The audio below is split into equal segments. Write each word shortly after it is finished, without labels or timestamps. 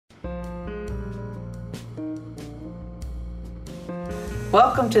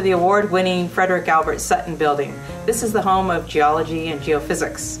Welcome to the award-winning Frederick Albert Sutton Building. This is the home of geology and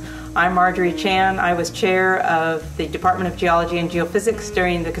geophysics. I'm Marjorie Chan. I was chair of the Department of Geology and Geophysics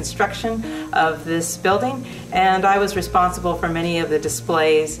during the construction of this building, and I was responsible for many of the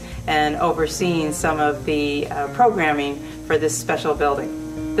displays and overseeing some of the programming for this special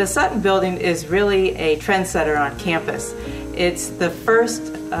building. The Sutton Building is really a trendsetter on campus. It's the first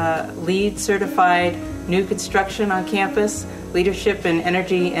LEED certified new construction on campus, leadership in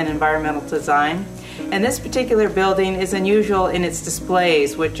energy and environmental design. And this particular building is unusual in its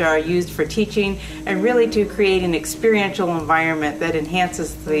displays, which are used for teaching and really to create an experiential environment that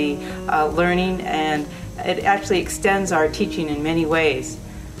enhances the learning, and it actually extends our teaching in many ways.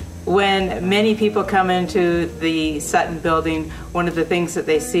 When many people come into the Sutton Building, one of the things that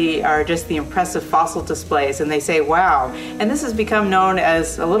they see are just the impressive fossil displays, and they say, wow. And this has become known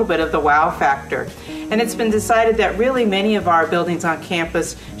as a little bit of the wow factor. And it's been decided that really many of our buildings on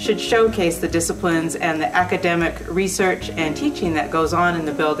campus should showcase the disciplines and the academic research and teaching that goes on in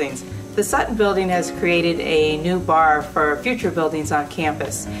the buildings. The Sutton Building has created a new bar for future buildings on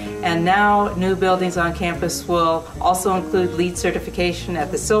campus. And now new buildings on campus will also include LEED certification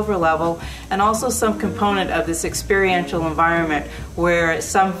at the silver level, and also some component of this experiential environment where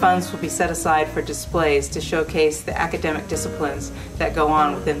some funds will be set aside for displays to showcase the academic disciplines that go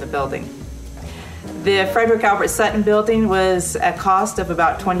on within the building. The Frederick Albert Sutton Building was a cost of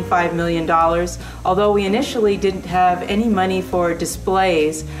about $25 million. Although we initially didn't have any money for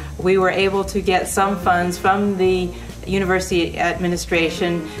displays, we were able to get some funds from the university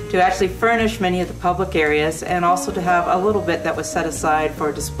administration to actually furnish many of the public areas, and also to have a little bit that was set aside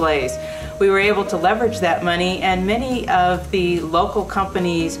for displays. We were able to leverage that money, and many of the local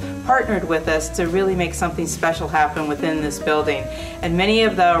companies partnered with us to really make something special happen within this building. And many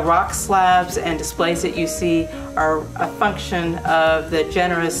of the rock slabs and displays that you see are a function of the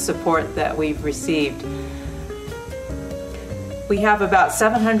generous support that we've received. We have about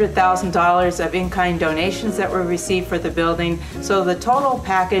 $700,000 of in-kind donations that were received for the building, so the total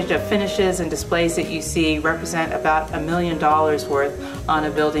package of finishes and displays that you see represent about $1 million worth on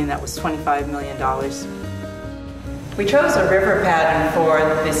a building that was $25 million. We chose a river pattern for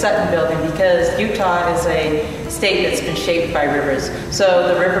the Sutton Building because Utah is a state that's been shaped by rivers.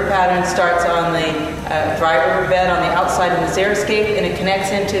 So the river pattern starts on the dry riverbed on the outside of the xeriscape, and it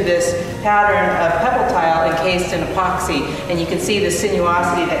connects into this pattern of pebble tile encased in epoxy, and you can see the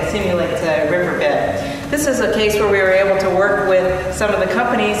sinuosity that simulates a riverbed. This is a case where we were able to work with some of the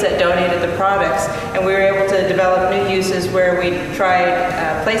companies that donated the products, and we were able to develop new uses where we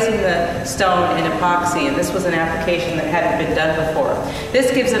tried placing the stone in epoxy, and this was an application that hadn't been done before.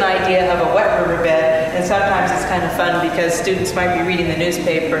 This gives an idea of a wet riverbed, and sometimes it's kind of fun because students might be reading the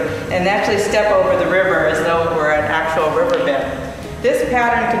newspaper and actually step over the river as though it were an actual riverbed. This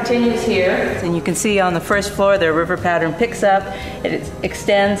pattern continues here, and you can see on the first floor the river pattern picks up, it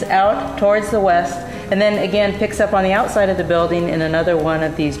extends out towards the west, and then again picks up on the outside of the building in another one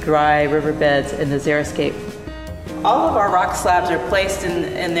of these dry riverbeds in the xeriscape. All of our rock slabs are placed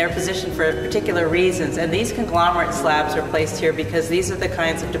in their position for particular reasons, and these conglomerate slabs are placed here because these are the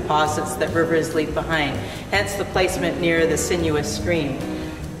kinds of deposits that rivers leave behind, hence the placement near the sinuous stream.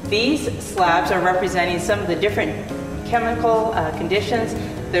 These slabs are representing some of the different chemical conditions.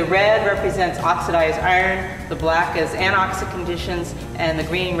 The red represents oxidized iron, the black is anoxic conditions, and the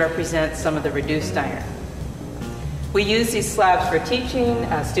green represents some of the reduced iron. We use these slabs for teaching.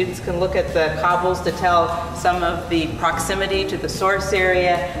 Students can look at the cobbles to tell some of the proximity to the source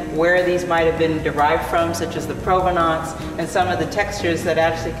area, where these might have been derived from, such as the provenance, and some of the textures that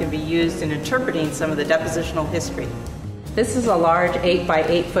actually can be used in interpreting some of the depositional history. This is a large 8 by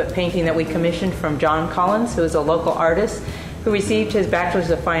 8 foot painting that we commissioned from John Collins, who is a local artist who received his Bachelor's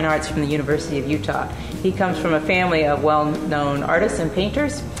of Fine Arts from the University of Utah. He comes from a family of well-known artists and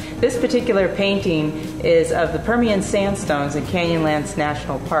painters. This particular painting is of the Permian sandstones in Canyonlands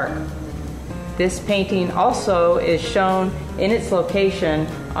National Park. This painting also is shown in its location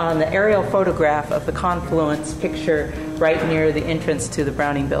on the aerial photograph of the confluence picture right near the entrance to the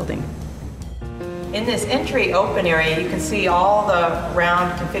Browning Building. In this entry open area, you can see all the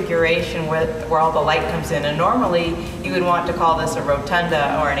round configuration where all the light comes in, and normally you would want to call this a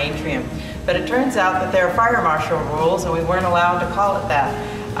rotunda or an atrium. But it turns out that there are fire marshal rules, and we weren't allowed to call it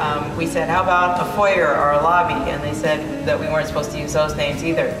that. We said, how about a foyer or a lobby? And they said that we weren't supposed to use those names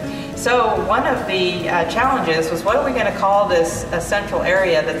either. So one of the challenges was, what are we going to call this central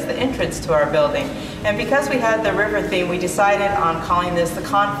area that's the entrance to our building? And because we had the river theme, we decided on calling this the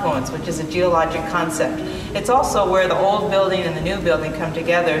confluence, which is a geologic concept. It's also where the old building and the new building come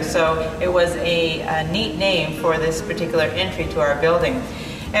together, so it was a neat name for this particular entry to our building.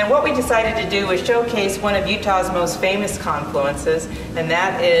 And what we decided to do was showcase one of Utah's most famous confluences, and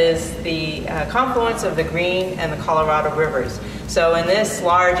that is the confluence of the Green and the Colorado rivers. So in this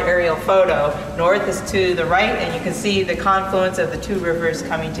large aerial photo, north is to the right, and you can see the confluence of the two rivers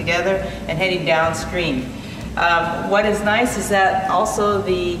coming together and heading downstream. What is nice is that also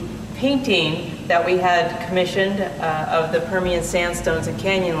the painting that we had commissioned of the Permian sandstones and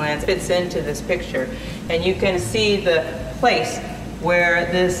canyonlands fits into this picture. And you can see the place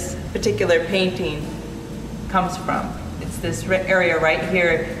where this particular painting comes from. It's this area right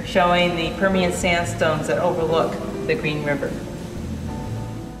here showing the Permian sandstones that overlook the Green River.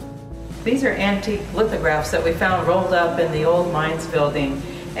 These are antique lithographs that we found rolled up in the old mines building.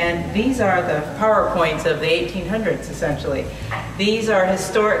 And these are the PowerPoints of the 1800s, essentially. These are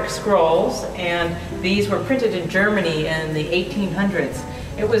historic scrolls, and these were printed in Germany in the 1800s.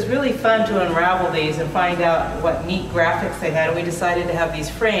 It was really fun to unravel these and find out what neat graphics they had. We decided to have these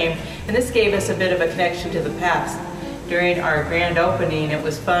framed, and this gave us a bit of a connection to the past. During our grand opening, it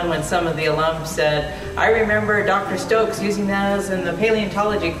was fun when some of the alums said, "I remember Dr. Stokes using those in the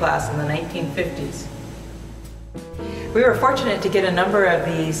paleontology class in the 1950s. We were fortunate to get a number of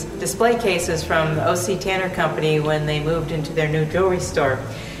these display cases from the O.C. Tanner Company when they moved into their new jewelry store.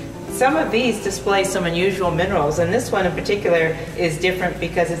 Some of these display some unusual minerals, and this one in particular is different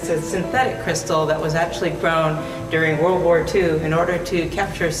because it's a synthetic crystal that was actually grown during World War II in order to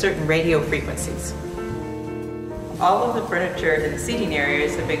capture certain radio frequencies. All of the furniture in the seating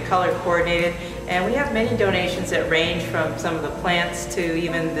areas have been color coordinated, and we have many donations that range from some of the plants to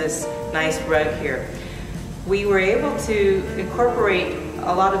even this nice rug here. We were able to incorporate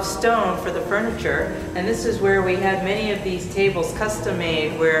a lot of stone for the furniture, and this is where we had many of these tables custom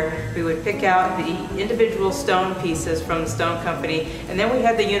made, where we would pick out the individual stone pieces from the stone company, and then we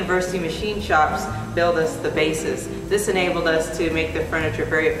had the university machine shops build us the bases. This enabled us to make the furniture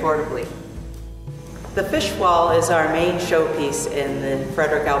very affordably. The fish wall is our main showpiece in the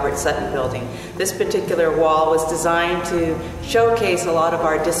Frederick Albert Sutton Building. This particular wall was designed to showcase a lot of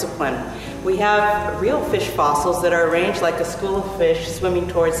our discipline. We have real fish fossils that are arranged like a school of fish swimming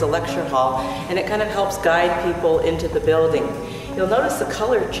towards the lecture hall, and it kind of helps guide people into the building. You'll notice the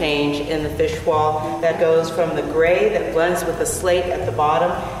color change in the fish wall that goes from the gray that blends with the slate at the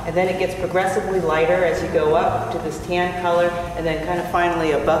bottom, and then it gets progressively lighter as you go up to this tan color, and then kind of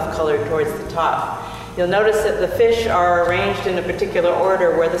finally a buff color towards the top. You'll notice that the fish are arranged in a particular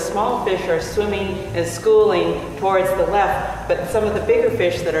order where the small fish are swimming and schooling towards the left, but some of the bigger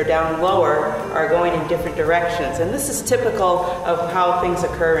fish that are down lower are going in different directions. And this is typical of how things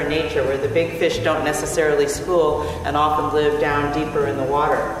occur in nature, where the big fish don't necessarily school and often live down deeper in the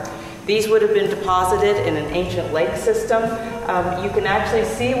water. These would have been deposited in an ancient lake system. You can actually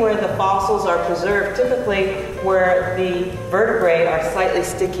see where the fossils are preserved, typically where the vertebrae are slightly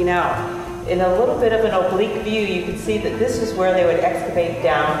sticking out. In a little bit of an oblique view, you can see that this is where they would excavate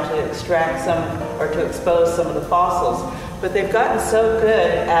down to extract some, or to expose some of the fossils. But they've gotten so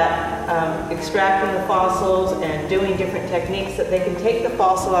good at extracting the fossils and doing different techniques that they can take the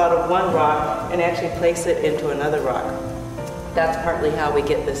fossil out of one rock and actually place it into another rock. That's partly how we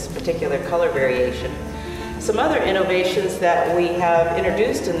get this particular color variation. Some other innovations that we have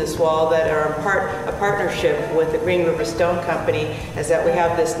introduced in this wall that are a partnership with the Green River Stone Company is that we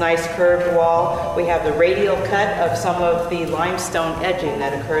have this nice curved wall. We have the radial cut of some of the limestone edging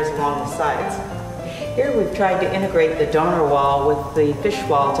that occurs along the sides. Here we've tried to integrate the donor wall with the fish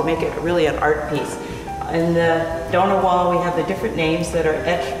wall to make it really an art piece. In the donor wall we have the different names that are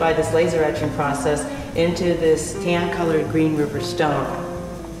etched by this laser etching process into this tan colored Green River stone.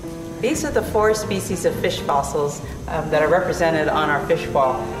 These are the 4 species of fish fossils that are represented on our fish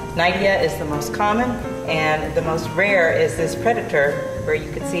wall. Nidea is the most common, and the most rare is this predator, where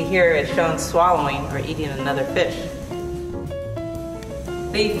you can see here it's shown swallowing or eating another fish.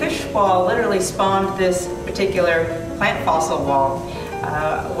 The fish wall literally spawned this particular plant fossil wall.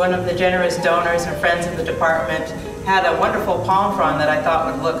 One of the generous donors and friends of the department had a wonderful palm frond that I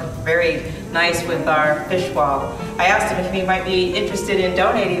thought would look very nice with our fish wall. I asked him if he might be interested in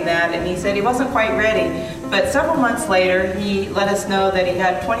donating that, and he said he wasn't quite ready. But several months later, he let us know that he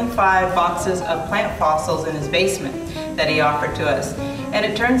had 25 boxes of plant fossils in his basement that he offered to us. And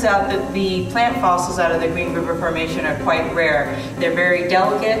it turns out that the plant fossils out of the Green River Formation are quite rare. They're very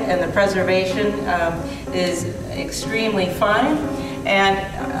delicate, and the preservation is extremely fine.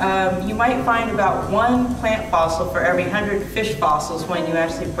 And you might find about 1 plant fossil for every 100 fish fossils when you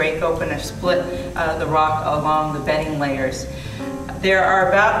actually break open or split the rock along the bedding layers. There are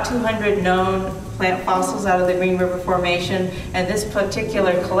about 200 known plant fossils out of the Green River Formation, and this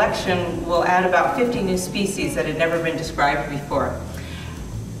particular collection will add about 50 new species that had never been described before.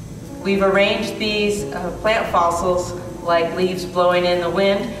 We've arranged these plant fossils like leaves blowing in the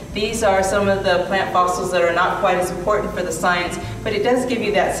wind. These are some of the plant fossils that are not quite as important for the science, but it does give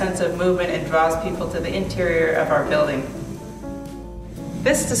you that sense of movement and draws people to the interior of our building.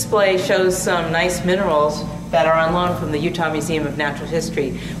 This display shows some nice minerals that are on loan from the Utah Museum of Natural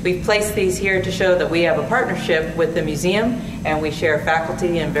History. We've placed these here to show that we have a partnership with the museum and we share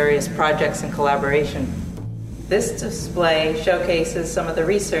faculty in various projects and collaboration. This display showcases some of the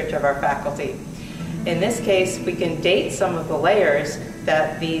research of our faculty. In this case, we can date some of the layers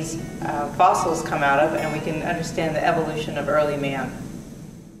that these fossils come out of, and we can understand the evolution of early man.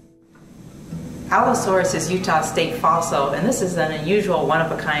 Allosaurus is Utah state fossil, and this is an unusual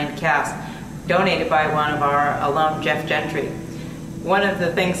one-of-a-kind cast donated by one of our alum, Jeff Gentry. One of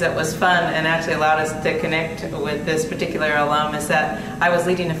the things that was fun and actually allowed us to connect with this particular alum is that I was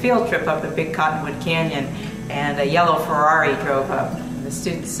leading a field trip up at Big Cottonwood Canyon, and a yellow Ferrari drove up. The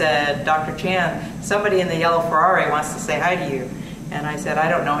student said, "Dr. Chan, somebody in the yellow Ferrari wants to say hi to you." And I said, "I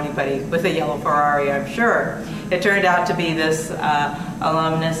don't know anybody with a yellow Ferrari, I'm sure." It turned out to be this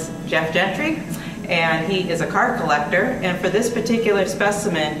alumnus, Jeff Gentry, and he is a car collector. And for this particular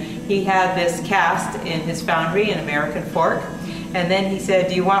specimen, he had this cast in his foundry in American Fork. And then he said,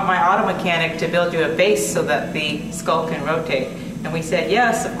 "Do you want my auto mechanic to build you a base so that the skull can rotate?" And we said,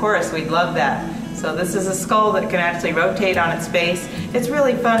 "Yes, of course, we'd love that." So this is a skull that can actually rotate on its base. It's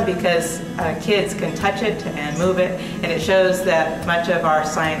really fun because kids can touch it and move it, and it shows that much of our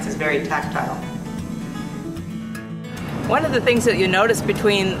science is very tactile. One of the things that you notice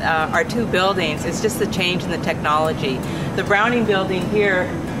between our two buildings is just the change in the technology. The Browning building here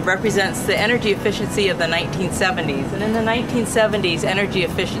represents the energy efficiency of the 1970s. And in the 1970s, energy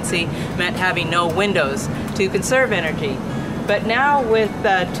efficiency meant having no windows to conserve energy. But now with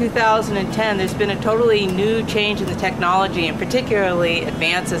 2010, there's been a totally new change in the technology, and particularly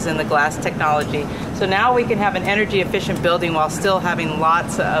advances in the glass technology. So now we can have an energy efficient building while still having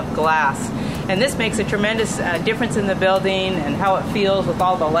lots of glass. And this makes a tremendous difference in the building and how it feels with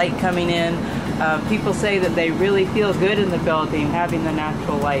all the light coming in. People say that they really feel good in the building having the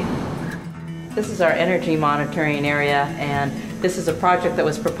natural light. This is our energy monitoring area, and this is a project that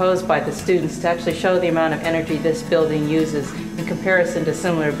was proposed by the students to actually show the amount of energy this building uses in comparison to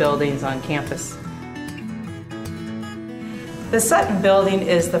similar buildings on campus. The Sutton Building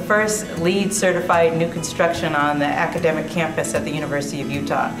is the first LEED certified new construction on the academic campus at the University of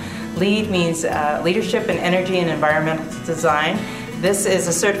Utah. LEED means Leadership in Energy and Environmental Design. This is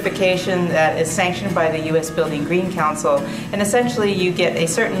a certification that is sanctioned by the U.S. Building Green Council, and essentially you get a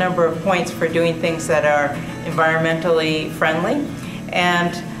certain number of points for doing things that are environmentally friendly.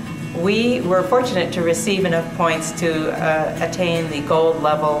 And we were fortunate to receive enough points to attain the gold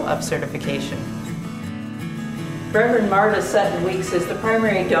level of certification. Reverend Marta Sutton Weeks is the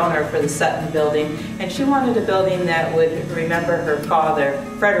primary donor for the Sutton Building, and she wanted a building that would remember her father,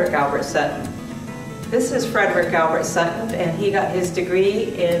 Frederick Albert Sutton. This is Frederick Albert Sutton, and he got his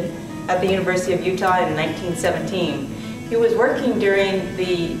degree at the University of Utah in 1917. He was working during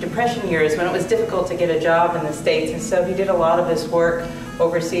the Depression years when it was difficult to get a job in the States, and so he did a lot of his work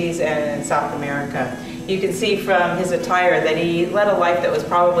overseas and in South America. You can see from his attire that he led a life that was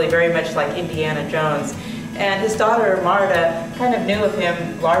probably very much like Indiana Jones. And his daughter, Marta, kind of knew of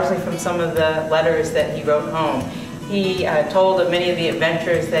him largely from some of the letters that he wrote home. He told of many of the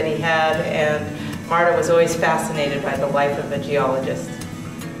adventures that he had, and Marta was always fascinated by the life of a geologist.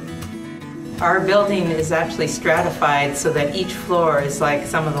 Our building is actually stratified so that each floor is like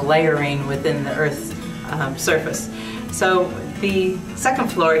some of the layering within the Earth's surface. So the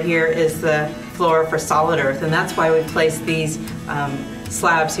second floor here is the floor for solid Earth, and that's why we placed these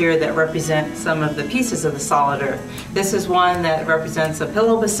slabs here that represent some of the pieces of the solid Earth. This is one that represents a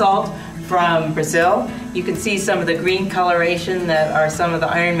pillow basalt from Brazil. You can see some of the green coloration that are some of the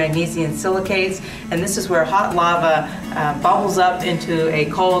iron magnesium silicates, and this is where hot lava bubbles up into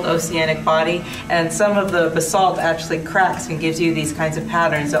a cold oceanic body, and some of the basalt actually cracks and gives you these kinds of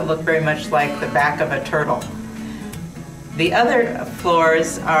patterns that look very much like the back of a turtle. The other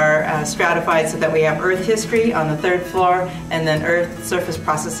floors are stratified so that we have Earth history on the third floor and then Earth surface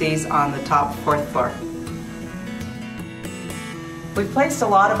processes on the top fourth floor. We've placed a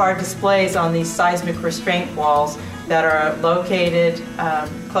lot of our displays on these seismic restraint walls that are located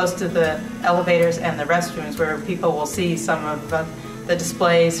close to the elevators and the restrooms, where people will see some of the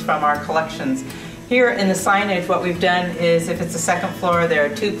displays from our collections. Here in the signage, what we've done is, if it's the second floor, there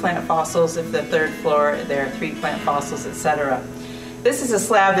are 2 plant fossils. If the third floor, there are 3 plant fossils, etc. This is a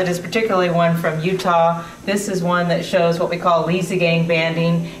slab that is particularly one from Utah. This is one that shows what we call Liesegang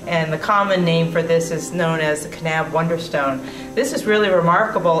banding, and the common name for this is known as the Kanab Wonderstone. This is really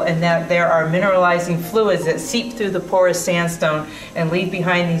remarkable in that there are mineralizing fluids that seep through the porous sandstone and leave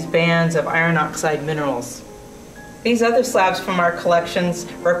behind these bands of iron oxide minerals. These other slabs from our collections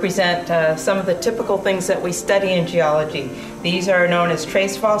represent some of the typical things that we study in geology. These are known as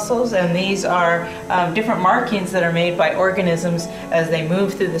trace fossils, and these are different markings that are made by organisms as they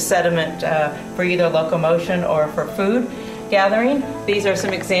move through the sediment for either locomotion or for food gathering. These are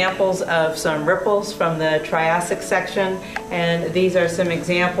some examples of some ripples from the Triassic section, and these are some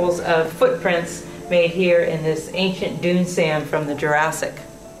examples of footprints made here in this ancient dune sand from the Jurassic.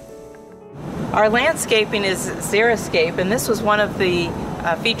 Our landscaping is xeriscape, and this was one of the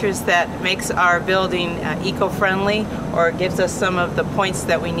features that makes our building eco-friendly, or gives us some of the points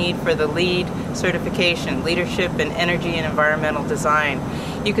that we need for the LEED certification, Leadership in Energy and Environmental Design.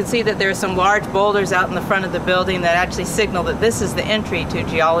 You can see that there are some large boulders out in the front of the building that actually signal that this is the entry to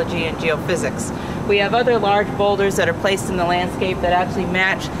geology and geophysics. We have other large boulders that are placed in the landscape that actually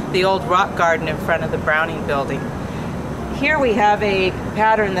match the old rock garden in front of the Browning building. Here we have a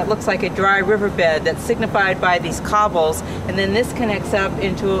pattern that looks like a dry riverbed that's signified by these cobbles, and then this connects up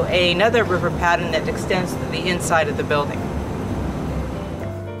into another river pattern that extends to the inside of the building.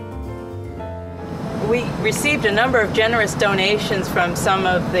 We received a number of generous donations from some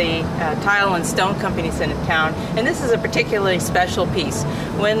of the tile and stone companies in town, and this is a particularly special piece.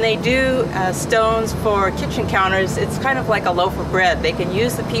 When they do stones for kitchen counters, it's kind of like a loaf of bread. They can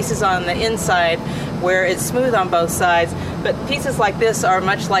use the pieces on the inside where it's smooth on both sides, but pieces like this are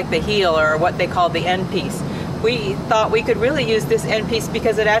much like the heel, or what they call the end piece. We thought we could really use this end piece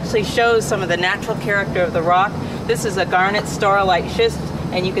because it actually shows some of the natural character of the rock. This is a garnet staurolite schist,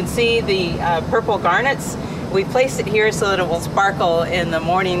 and you can see the purple garnets. We placed it here so that it will sparkle in the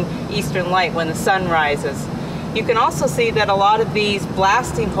morning eastern light when the sun rises. You can also see that a lot of these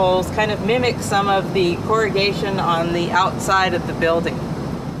blasting holes kind of mimic some of the corrugation on the outside of the building.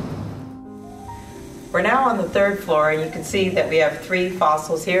 We're now on the third floor, and you can see that we have 3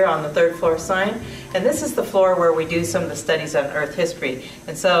 fossils here on the third floor sign. And this is the floor where we do some of the studies on Earth history.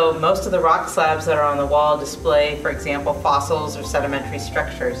 And so most of the rock slabs that are on the wall display, for example, fossils or sedimentary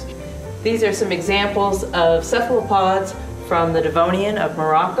structures. These are some examples of cephalopods from the Devonian of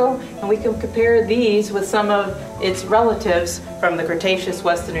Morocco, and we can compare these with some of its relatives from the Cretaceous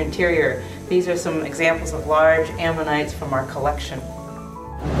Western Interior. These are some examples of large ammonites from our collection.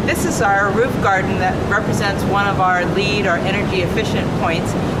 This is our roof garden that represents one of our LEED, or energy efficient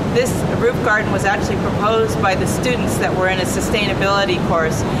points. This roof garden was actually proposed by the students that were in a sustainability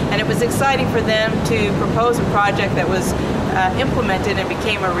course, and it was exciting for them to propose a project that was implemented and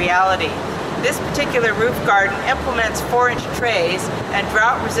became a reality. This particular roof garden implements 4-inch trays, and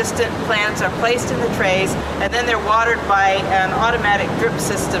drought-resistant plants are placed in the trays, and then they're watered by an automatic drip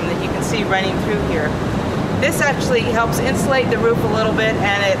system that you can see running through here. This actually helps insulate the roof a little bit,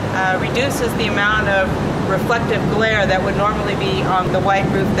 and it reduces the amount of reflective glare that would normally be on the white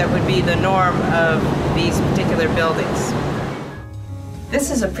roof that would be the norm of these particular buildings. This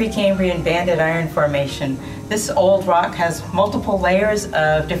is a Precambrian banded iron formation. This old rock has multiple layers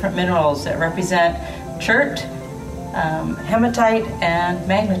of different minerals that represent chert, hematite, and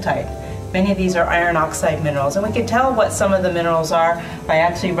magnetite. Many of these are iron oxide minerals, and we can tell what some of the minerals are by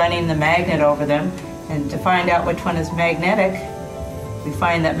actually running the magnet over them. And to find out which one is magnetic, we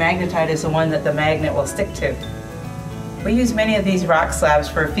find that magnetite is the one that the magnet will stick to. We use many of these rock slabs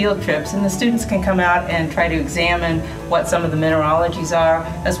for field trips, and the students can come out and try to examine what some of the mineralogies are,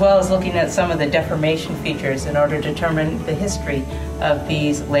 as well as looking at some of the deformation features in order to determine the history of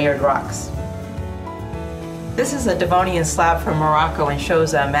these layered rocks. This is a Devonian slab from Morocco and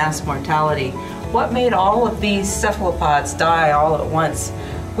shows mass mortality. What made all of these cephalopods die all at once?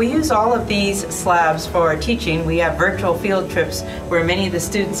 We use all of these slabs for teaching. We have virtual field trips where many of the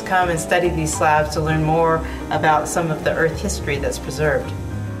students come and study these slabs to learn more about some of the earth history that's preserved.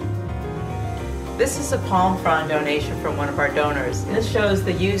 This is a palm frond donation from one of our donors. This shows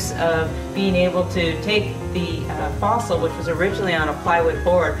the use of being able to take the fossil, which was originally on a plywood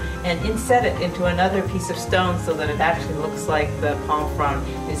board, and inset it into another piece of stone so that it actually looks like the palm frond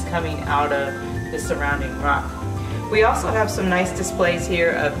is coming out of the surrounding rock. We also have some nice displays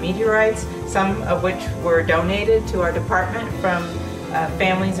here of meteorites, some of which were donated to our department from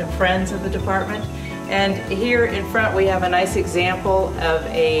families and friends of the department. And here in front we have a nice example of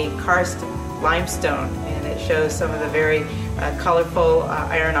a karst limestone, and it shows some of the very colorful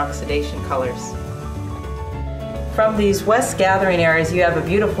iron oxidation colors. From these west gathering areas, you have a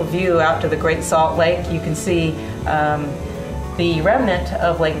beautiful view out to the Great Salt Lake. You can see the remnant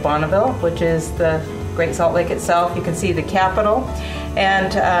of Lake Bonneville, which is the Great Salt Lake itself. You can see the Capitol,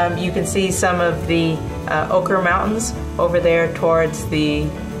 and you can see some of the Ochre Mountains over there towards the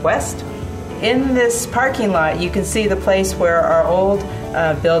west. In this parking lot, you can see the place where our old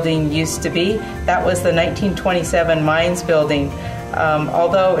building used to be. That was the 1927 Mines Building.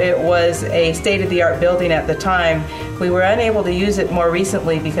 Although it was a state-of-the-art building at the time, we were unable to use it more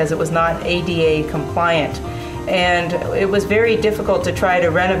recently because it was not ADA compliant. And it was very difficult to try to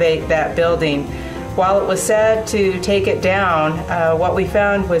renovate that building. While it was sad to take it down, what we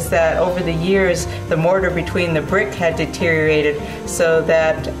found was that over the years the mortar between the brick had deteriorated, so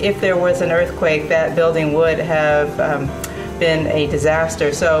that if there was an earthquake, that building would have been a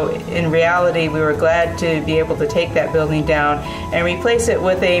disaster. So in reality, we were glad to be able to take that building down and replace it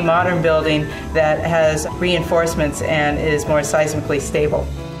with a modern building that has reinforcements and is more seismically stable.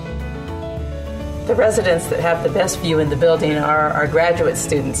 The residents that have the best view in the building are our graduate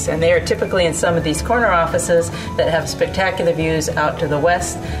students, and they are typically in some of these corner offices that have spectacular views out to the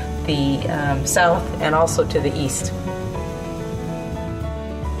west, the south, and also to the east.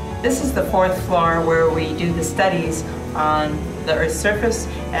 This is the fourth floor where we do the studies on the Earth's surface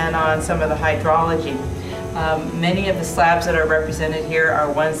and on some of the hydrology. Many of the slabs that are represented here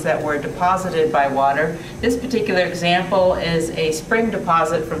are ones that were deposited by water. This particular example is a spring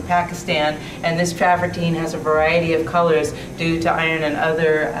deposit from Pakistan, and this travertine has a variety of colors due to iron and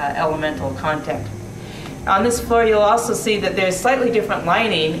other elemental content. On this floor, you'll also see that there's slightly different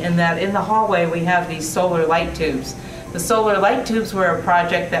lighting in that in the hallway we have these solar light tubes. The solar light tubes were a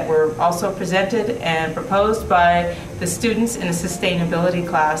project that were also presented and proposed by the students in a sustainability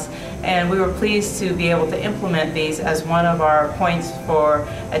class, and we were pleased to be able to implement these as one of our points for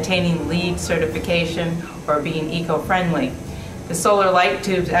attaining LEED certification or being eco-friendly. The solar light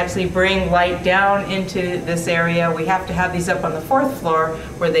tubes actually bring light down into this area. We have to have these up on the fourth floor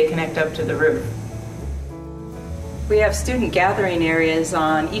where they connect up to the roof. We have student gathering areas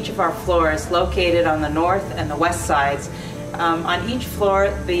on each of our floors located on the north and the west sides. On each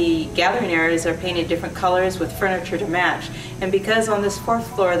floor, the gathering areas are painted different colors with furniture to match. And because on this fourth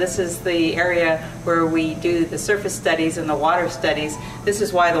floor, this is the area where we do the surface studies and the water studies, this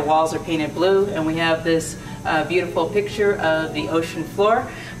is why the walls are painted blue, and we have this beautiful picture of the ocean floor.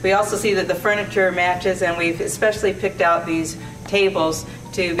 We also see that the furniture matches, and we've especially picked out these tables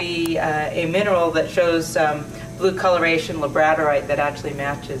to be a mineral that shows blue coloration, labradorite, that actually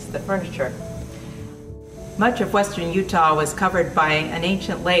matches the furniture. Much of western Utah was covered by an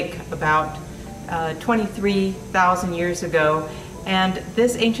ancient lake about 23,000 years ago, and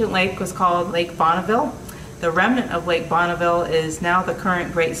this ancient lake was called Lake Bonneville. The remnant of Lake Bonneville is now the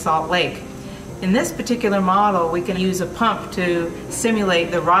current Great Salt Lake. In this particular model, we can use a pump to simulate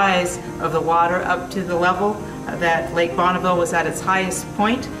the rise of the water up to the level that Lake Bonneville was at its highest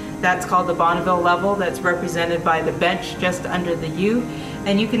point. That's called the Bonneville level. That's represented by the bench just under the U.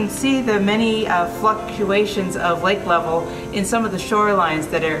 And you can see the many fluctuations of lake level in some of the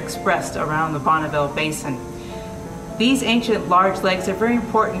shorelines that are expressed around the Bonneville Basin. These ancient large lakes are very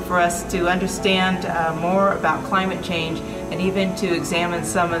important for us to understand more about climate change, and even to examine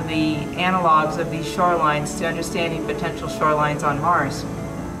some of the analogs of these shorelines to understanding potential shorelines on Mars.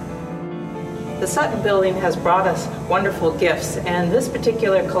 The Sutton Building has brought us wonderful gifts, and this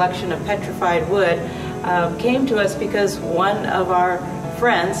particular collection of petrified wood came to us because one of our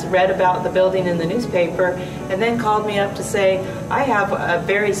friends read about the building in the newspaper and then called me up to say, I have a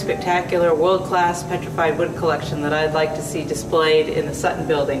very spectacular world-class petrified wood collection that I'd like to see displayed in the Sutton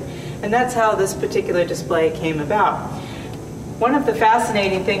Building. And that's how this particular display came about. One of the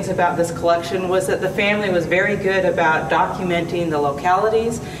fascinating things about this collection was that the family was very good about documenting the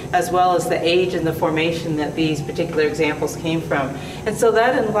localities as well as the age and the formation that these particular examples came from. And so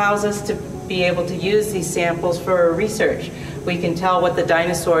that allows us to be able to use these samples for research. We can tell what the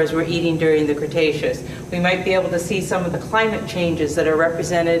dinosaurs were eating during the Cretaceous. We might be able to see some of the climate changes that are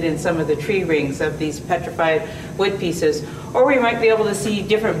represented in some of the tree rings of these petrified wood pieces. Or we might be able to see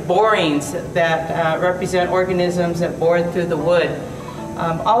different borings that represent organisms that bored through the wood.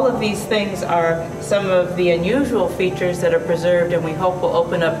 All of these things are some of the unusual features that are preserved, and we hope will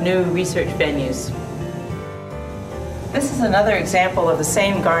open up new research venues. This is another example of the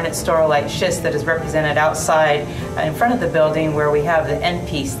same garnet staurolite schist that is represented outside in front of the building, where we have the end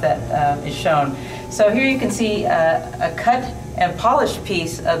piece that is shown. So here you can see a cut and polished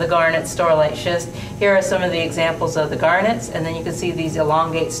piece of the garnet staurolite schist. Here are some of the examples of the garnets, and then you can see these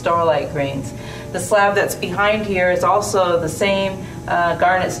elongate staurolite grains. The slab that's behind here is also the same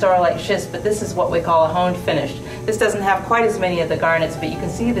garnet staurolite schist, but this is what we call a honed finish. This doesn't have quite as many of the garnets, but you can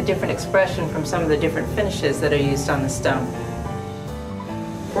see the different expression from some of the different finishes that are used on the stone.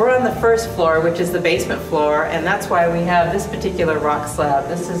 We're on the first floor, which is the basement floor, and that's why we have this particular rock slab.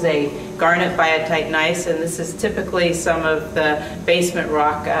 This is a garnet biotite gneiss, and this is typically some of the basement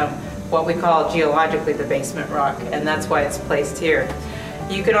rock, what we call geologically the basement rock, and that's why it's placed here.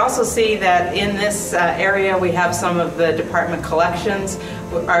 You can also see that in this area we have some of the department collections.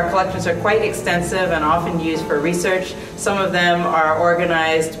 Our collections are quite extensive and often used for research. Some of them are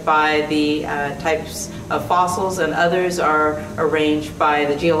organized by the types of fossils, and others are arranged by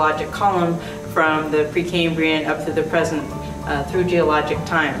the geologic column from the Precambrian up to the present through geologic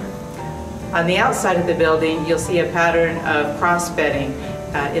time. On the outside of the building you'll see a pattern of cross-bedding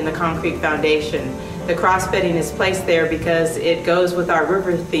in the concrete foundation. The cross-bedding is placed there because it goes with our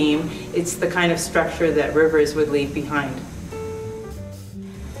river theme. It's the kind of structure that rivers would leave behind.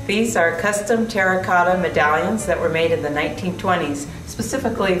 These are custom terracotta medallions that were made in the 1920s,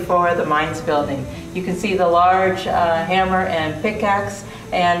 specifically for the mines building. You can see the large hammer and pickaxe,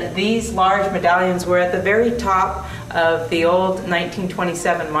 and these large medallions were at the very top of the old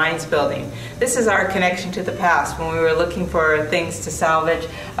 1927 mines building. This is our connection to the past. When we were looking for things to salvage,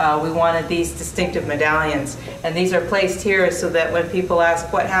 we wanted these distinctive medallions. And these are placed here so that when people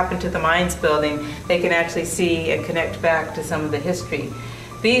ask what happened to the mines building, they can actually see and connect back to some of the history.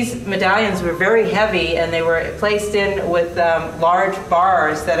 These medallions were very heavy, and they were placed in with large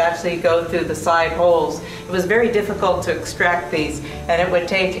bars that actually go through the side holes. It was very difficult to extract these, and it would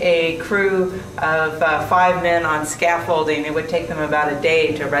take a crew of 5 men on scaffolding. It would take them about a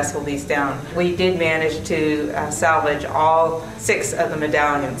day to wrestle these down. We did manage to salvage all 6 of the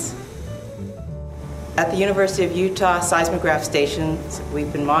medallions. At the University of Utah seismograph stations,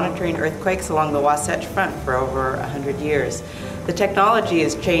 we've been monitoring earthquakes along the Wasatch Front for over 100 years. The technology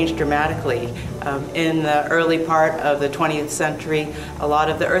has changed dramatically. In the early part of the 20th century, a lot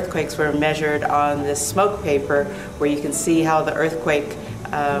of the earthquakes were measured on this smoke paper, where you can see how the earthquake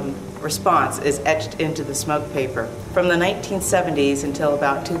response is etched into the smoke paper. From the 1970s until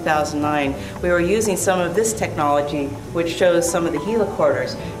about 2009, we were using some of this technology, which shows some of the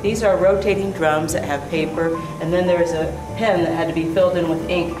helicorders. These are rotating drums that have paper, and then there's a pen that had to be filled in with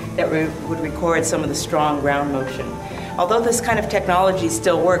ink that would record some of the strong ground motion. Although this kind of technology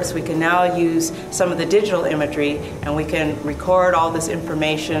still works, we can now use some of the digital imagery, and we can record all this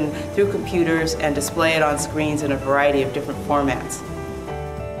information through computers and display it on screens in a variety of different formats.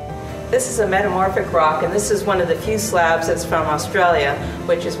 This is a metamorphic rock, and this is one of the few slabs that's from Australia,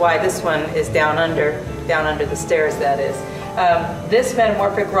 which is why this one is down under the stairs, that is. This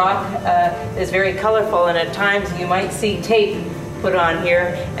metamorphic rock is very colorful, and at times you might see tape put on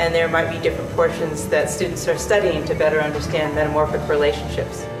here, and there might be different portions that students are studying to better understand metamorphic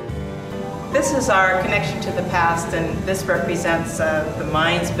relationships. This is our connection to the past, and this represents the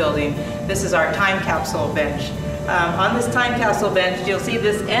mines building. This is our time capsule bench. On this time capsule bench, you'll see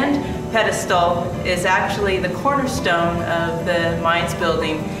this end pedestal is actually the cornerstone of the mines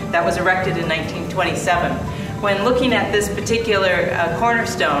building that was erected in 1927. When looking at this particular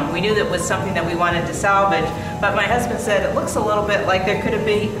cornerstone, we knew that was something that we wanted to salvage, but my husband said it looks a little bit like there could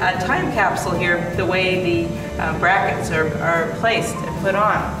be a time capsule here, the way the brackets are placed and put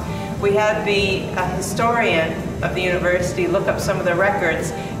on. We had the historian of the university look up some of the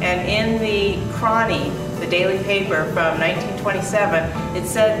records, and in the Chrony, the daily paper from 1927, it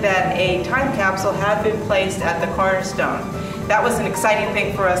said that a time capsule had been placed at the cornerstone. That was an exciting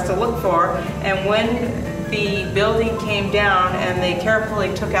thing for us to look for, and when the building came down and they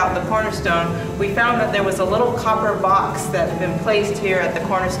carefully took out the cornerstone, we found that there was a little copper box that had been placed here at the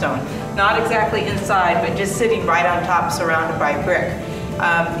cornerstone. Not exactly inside, but just sitting right on top, surrounded by brick.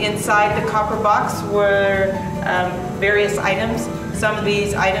 Inside the copper box were various items. Some of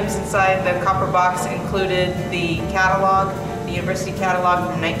these items inside the copper box included the catalog, the university catalog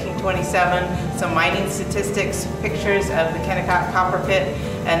from 1927, some mining statistics, pictures of the Kennecott copper pit,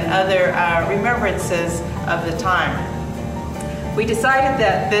 and other remembrances of the time. We decided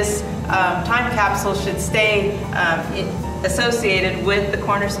that this time capsule should stay associated with the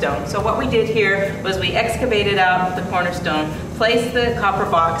cornerstone. So what we did here was we excavated out the cornerstone, placed the copper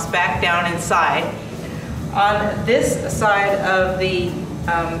box back down inside. On this side of the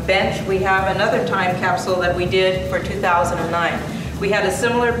bench, we have another time capsule that we did for 2009. We had a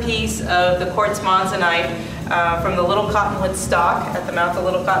similar piece of the quartz monzonite from the Little Cottonwood stock at the mouth of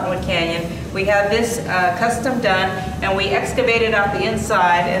Little Cottonwood Canyon. We had this custom done, and we excavated out the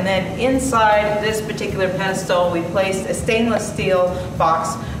inside, and then inside this particular pedestal we placed a stainless steel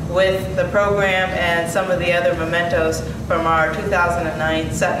box with the program and some of the other mementos from our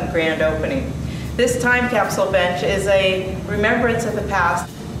 2009 Sutton grand opening. This time capsule bench is a remembrance of the past.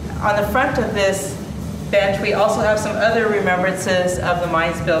 On the front of this bench, we also have some other remembrances of the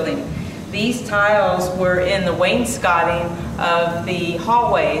mines building. These tiles were in the wainscoting of the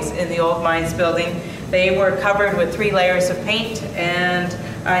hallways in the old mines building. They were covered with 3 layers of paint, and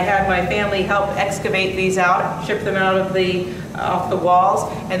I had my family help excavate these out, ship them out of off the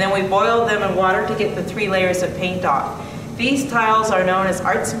walls, and then we boiled them in water to get the 3 layers of paint off. These tiles are known as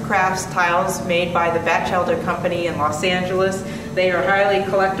arts and crafts tiles made by the Batchelder Company in Los Angeles. They are highly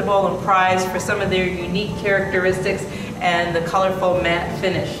collectible and prized for some of their unique characteristics and the colorful matte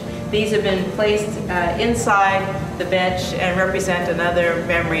finish. These have been placed inside the bench and represent another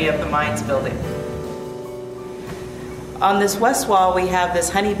memory of the mines building. On this west wall we have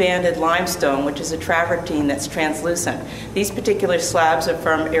this honey-banded limestone, which is a travertine that's translucent. These particular slabs are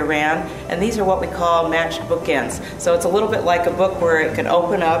from Iran, and these are what we call matched bookends. So it's a little bit like a book where it can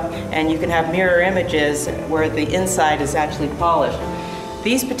open up and you can have mirror images where the inside is actually polished.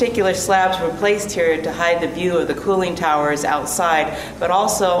 These particular slabs were placed here to hide the view of the cooling towers outside, but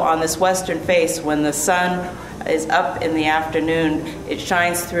also on this western face, when the sun is up in the afternoon, it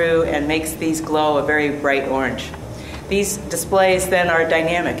shines through and makes these glow a very bright orange. These displays then are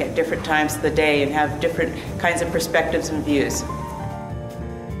dynamic at different times of the day and have different kinds of perspectives and views.